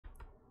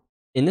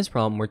In this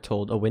problem, we're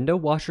told a window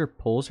washer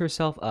pulls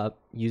herself up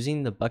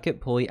using the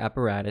bucket pulley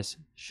apparatus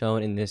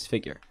shown in this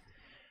figure.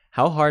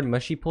 How hard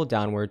must she pull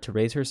downward to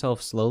raise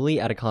herself slowly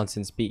at a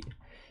constant speed?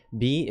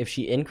 B, if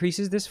she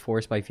increases this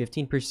force by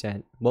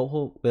 15%,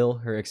 what will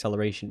her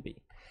acceleration be?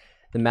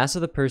 The mass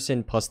of the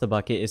person plus the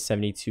bucket is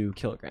 72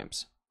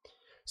 kilograms.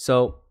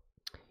 So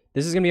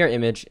this is going to be our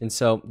image. And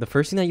so the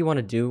first thing that you want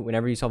to do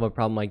whenever you solve a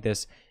problem like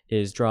this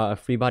is draw a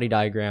free body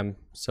diagram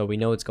so we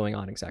know what's going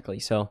on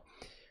exactly. So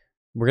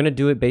we're going to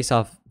do it based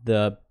off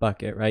the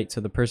bucket, right?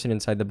 So the person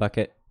inside the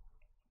bucket.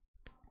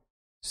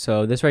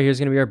 So this right here is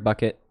going to be our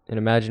bucket. And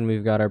imagine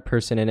we've got our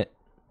person in it.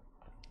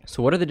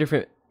 So what are the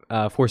different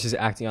forces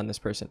acting on this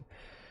person?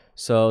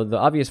 So the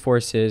obvious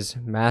force is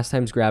mass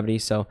times gravity.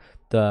 So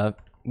the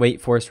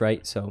weight force,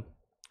 right? So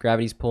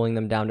gravity's pulling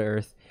them down to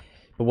earth.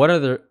 But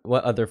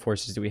what other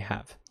forces do we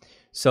have?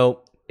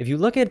 So if you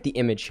look at the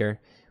image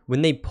here,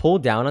 when they pull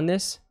down on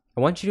this,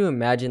 I want you to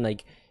imagine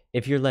like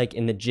if you're like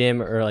in the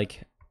gym or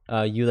like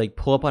you like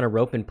pull up on a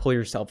rope and pull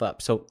yourself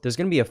up. So there's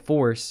going to be a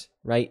force,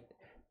 right?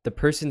 The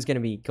person's going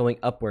to be going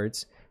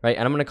upwards, right?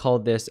 And I'm going to call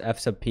this F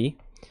sub P,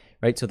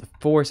 right? So the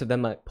force of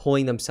them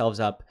pulling themselves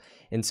up.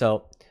 And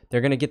so they're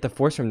going to get the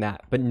force from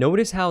that. But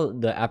notice how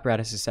the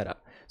apparatus is set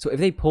up. So if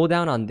they pull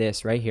down on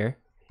this right here,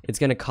 it's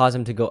going to cause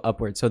them to go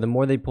upwards. So the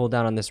more they pull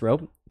down on this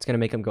rope, it's going to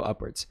make them go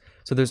upwards.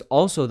 So there's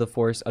also the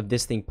force of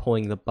this thing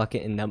pulling the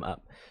bucket and them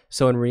up.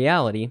 So in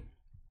reality,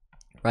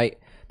 right,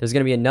 there's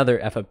going to be another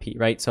F of P,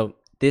 right? So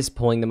this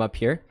pulling them up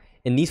here,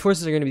 and these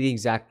forces are going to be the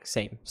exact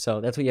same. So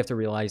that's what you have to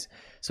realize.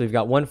 So we've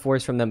got one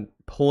force from them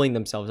pulling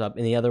themselves up,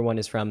 and the other one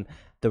is from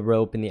the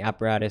rope and the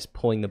apparatus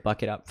pulling the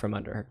bucket up from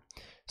under her.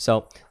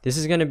 So this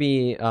is going to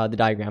be the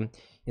diagram.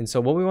 And so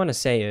what we want to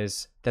say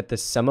is that the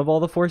sum of all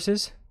the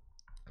forces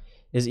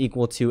is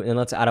equal to, and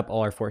let's add up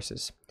all our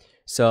forces.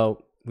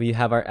 So we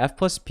have our F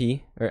plus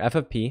P, or F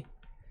of P,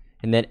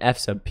 and then F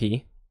sub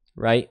P,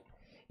 right?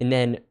 And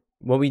then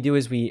what we do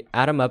is we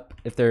add them up.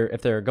 If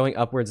they're going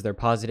upwards, they're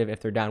positive.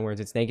 If they're downwards,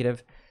 it's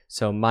negative.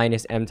 So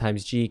minus m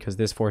times g, because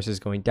this force is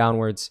going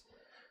downwards.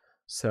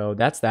 So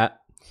that's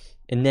that.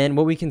 And then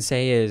what we can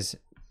say is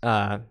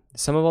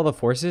sum of all the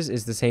forces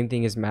is the same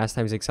thing as mass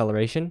times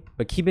acceleration.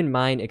 But keep in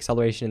mind,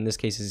 acceleration in this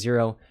case is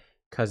 0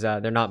 because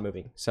they're not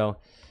moving. So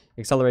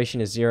acceleration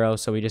is 0.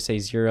 So we just say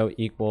 0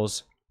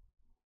 equals,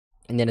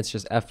 and then it's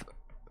just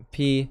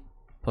Fp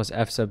plus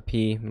F sub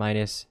P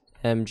minus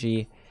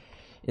mg.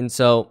 And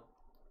so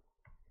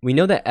we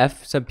know that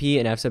F sub P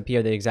and F sub P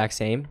are the exact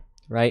same,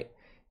 right?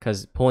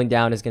 Because pulling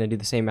down is going to do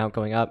the same amount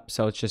going up.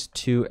 So it's just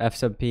 2 F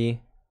sub P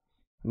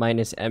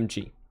minus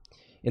mg.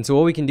 And so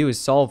what we can do is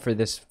solve for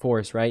this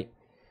force, right?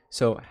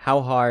 So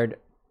how hard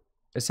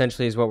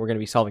essentially is what we're going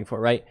to be solving for,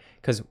 right?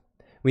 Because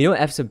we know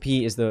F sub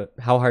P is the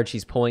how hard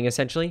she's pulling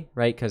essentially,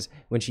 right? Because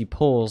when she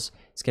pulls,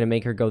 it's going to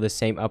make her go the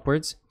same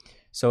upwards.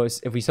 So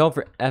if we solve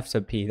for F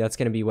sub P, that's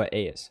going to be what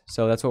A is.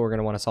 So that's what we're going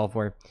to want to solve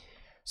for.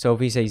 So if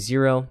we say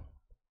 0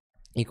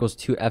 equals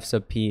 2 F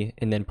sub P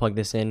and then plug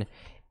this in,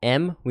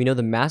 M, we know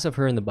the mass of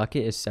her in the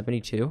bucket is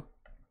 72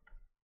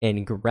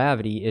 and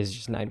gravity is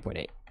just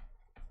 9.8.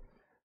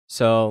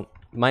 So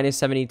minus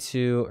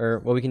 72, or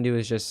what we can do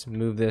is just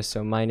move this.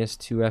 So minus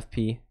 2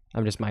 FP,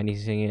 I'm just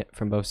minusing it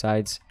from both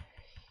sides,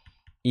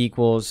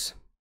 equals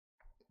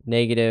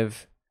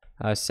negative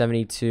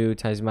 72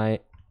 times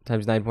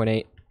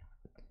 9.8.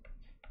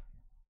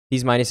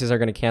 These minuses are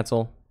going to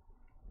cancel.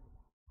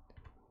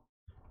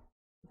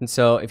 And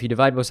so if you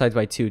divide both sides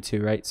by 2,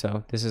 right?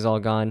 So this is all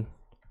gone.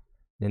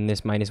 Then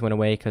this minus went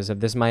away because of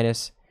this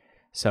minus.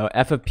 So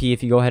F of P,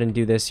 if you go ahead and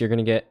do this, you're going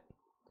to get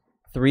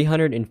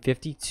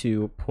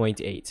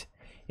 352.8.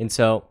 And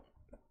so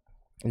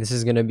this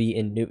is going to be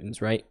in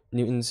newtons, right?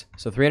 Newtons.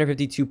 So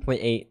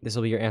 352.8, this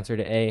will be your answer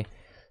to A.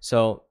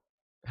 So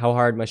how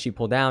hard must she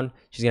pull down?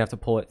 She's going to have to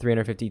pull at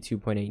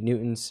 352.8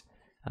 newtons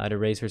to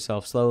raise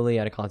herself slowly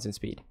at a constant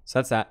speed. So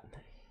that's that.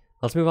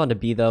 Let's move on to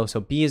B though. So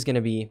B is going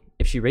to be,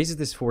 if she raises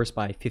this force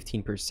by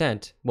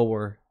 15%,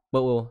 what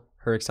will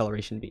her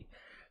acceleration be?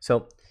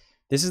 So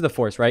this is the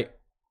force, right?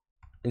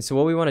 And so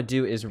what we want to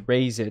do is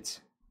raise it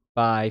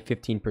by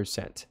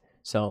 15%.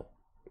 So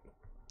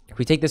if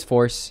we take this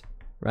force,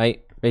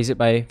 right, raise it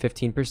by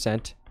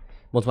 15%,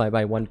 multiply it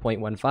by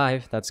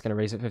 1.15, that's going to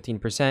raise it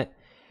 15%.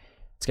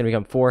 It's going to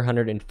become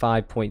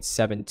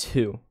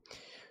 405.72.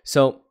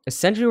 So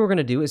essentially what we're going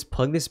to do is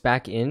plug this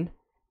back in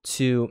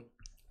to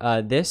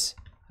this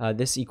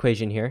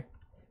equation here.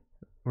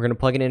 We're going to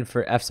plug it in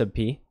for F sub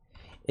P.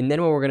 And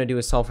then what we're going to do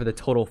is solve for the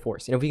total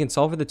force. And if we can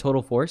solve for the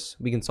total force,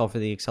 we can solve for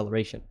the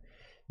acceleration.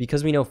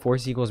 Because we know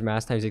force equals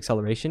mass times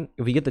acceleration,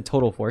 if we get the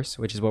total force,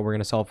 which is what we're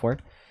going to solve for,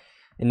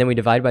 and then we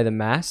divide by the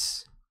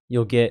mass,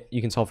 you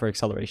can solve for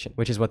acceleration,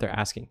 which is what they're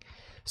asking.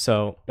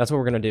 So that's what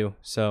we're going to do.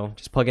 So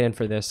just plug it in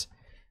for this.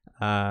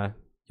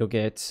 You'll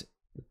get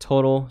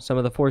total sum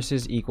of the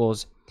forces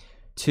equals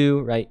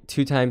 2, right?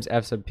 2 times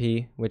F sub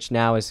P, which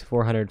now is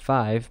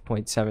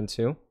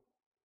 405.72.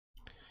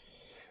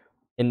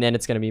 And then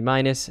it's going to be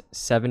minus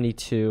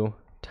 72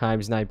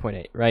 times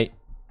 9.8, right?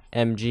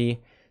 mg,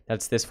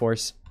 that's this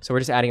force. So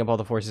we're just adding up all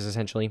the forces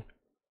essentially.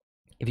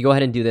 If you go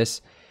ahead and do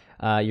this,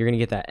 you're going to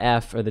get that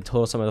F, or the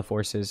total sum of the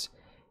forces,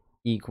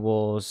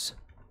 equals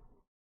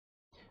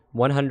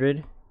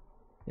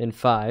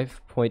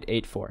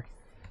 105.84.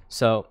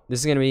 So this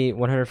is going to be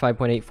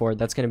 105.84.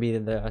 That's going to be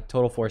the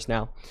total force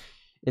now.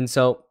 And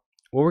so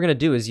what we're going to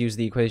do is use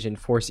the equation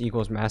force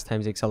equals mass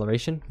times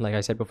acceleration, like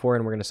I said before,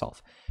 and we're going to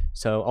solve.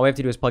 So all we have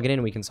to do is plug it in,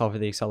 and we can solve for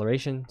the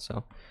acceleration.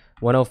 So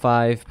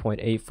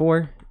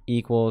 105.84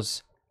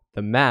 equals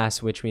the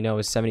mass, which we know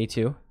is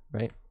 72,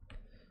 right?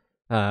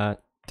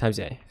 Times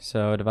A.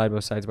 So divide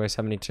both sides by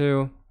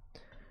 72.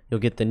 You'll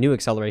get the new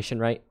acceleration,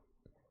 right?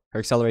 Our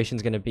acceleration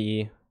is going to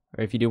be,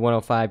 or if you do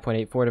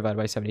 105.84 divided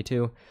by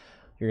 72,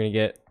 you're going to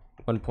get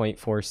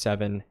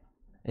 1.47.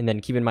 And then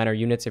keep in mind our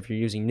units, if you're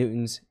using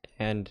newtons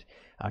and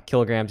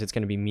kilograms, it's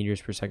going to be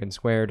meters per second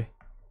squared.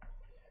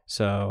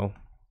 So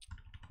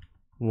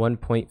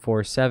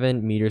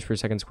 1.47 meters per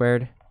second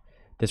squared.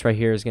 This right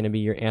here is going to be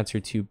your answer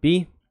to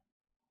B.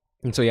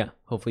 And so yeah,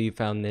 hopefully you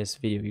found this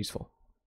video useful.